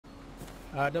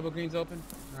Double green's open.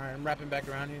 Alright, I'm wrapping back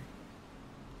around here.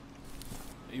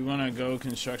 You wanna go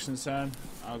construction side?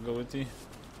 I'll go with you.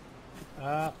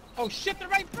 Oh shit, they're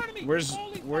right in front of me!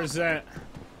 Where's that?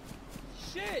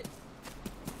 Shit!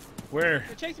 Where?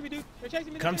 They're chasing me, dude. They're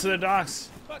chasing me. Come to the docks.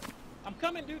 Fuck. I'm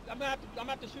coming, dude. I'm gonna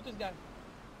have to shoot this guy.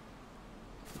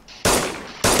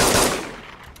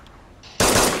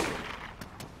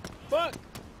 Fuck!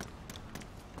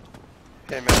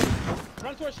 Hey, man.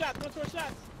 Run towards shots, run towards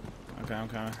shots. Okay, I'm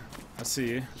coming. I see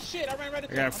you. Shit, I ran right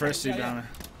into I got him. first two down.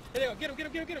 Here they go. Get him, get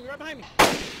him, get him, get him. You're right behind me.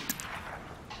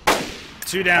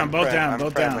 Two down, both down, I'm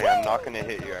both friendly. down. I'm not gonna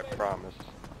hit you, I promise.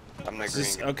 I'm the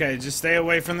green guy. Okay, just stay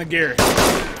away from the gear.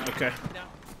 Okay.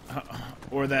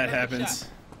 Or that happens.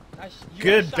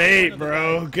 Good bait,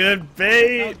 bro. Good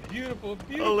bait. Beautiful,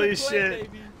 beautiful. Holy play,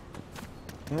 shit. baby.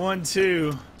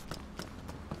 1-2.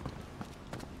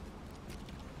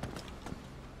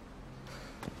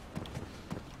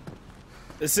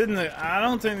 This isn't the. I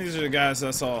don't think these are the guys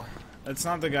I saw. That's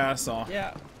not the guy I saw.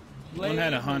 Yeah. One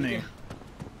had a hunting.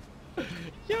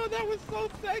 Yo, that was so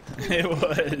sexy. It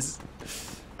was.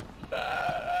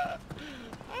 Oh,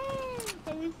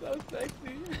 that was so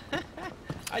sexy.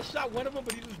 I shot one of them,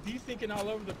 but he was desyncing all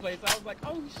over the place. I was like,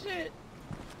 oh shit.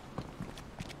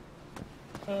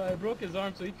 I broke his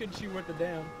arm, so he couldn't shoot worth a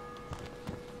damn.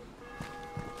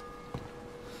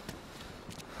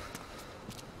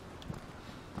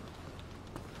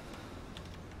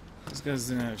 This guy's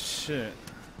didn't have shit.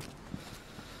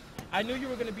 I knew you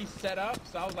were gonna be set up,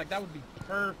 so I was like, that would be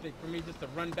perfect for me just to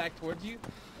run back towards you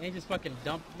and just fucking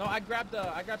dump. No, I grabbed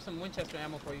some Winchester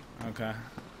ammo for you. Okay.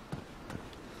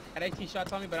 Had 18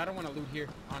 shots on me, but I don't want to loot here,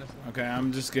 honestly. Okay,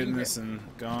 I'm just getting this and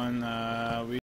going. We